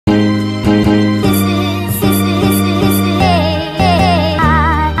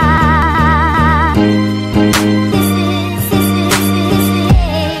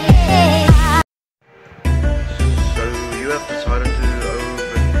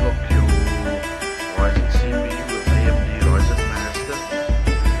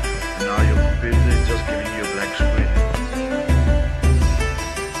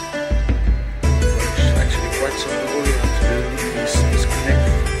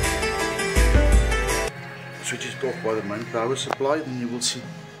switched off by the main power supply, then you will see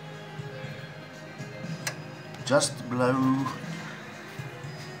just below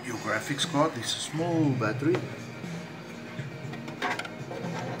your graphics card there's a small battery.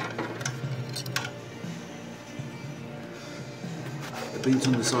 Depends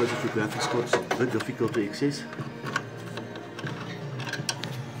on the size of your graphics card, it's a bit difficult to access.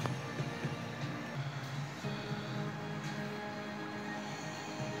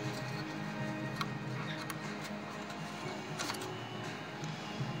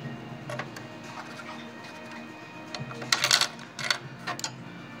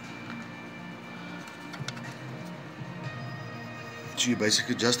 So you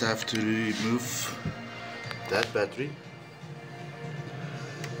basically just have to remove that battery.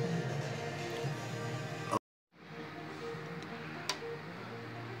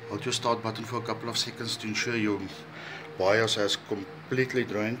 Hold your start button for a couple of seconds to ensure your BIOS has completely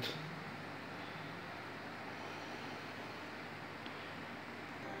drained.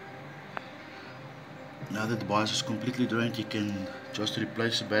 Now that the BIOS is completely drained, you can just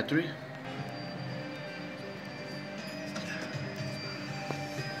replace the battery.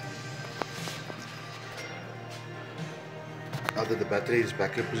 Now that the battery is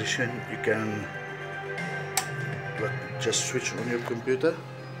back in position, you can just switch on your computer.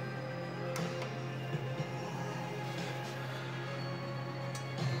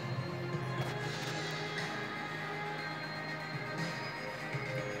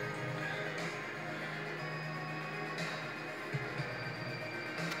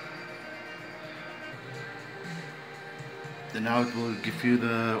 Then now it will give you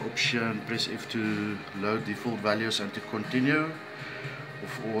the option, press F to load default values and to continue,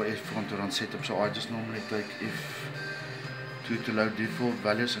 or F1 to run setup. So I just normally take F2 to load default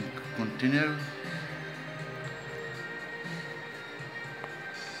values and continue.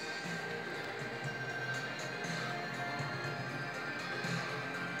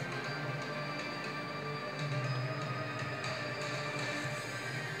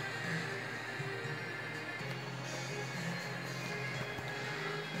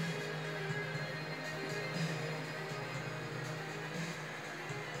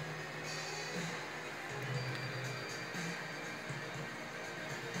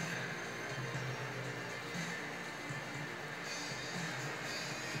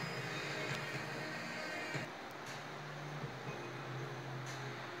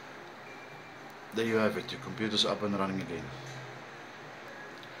 There you have it, your computer's up and running again.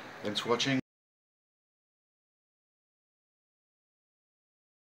 Thanks for watching.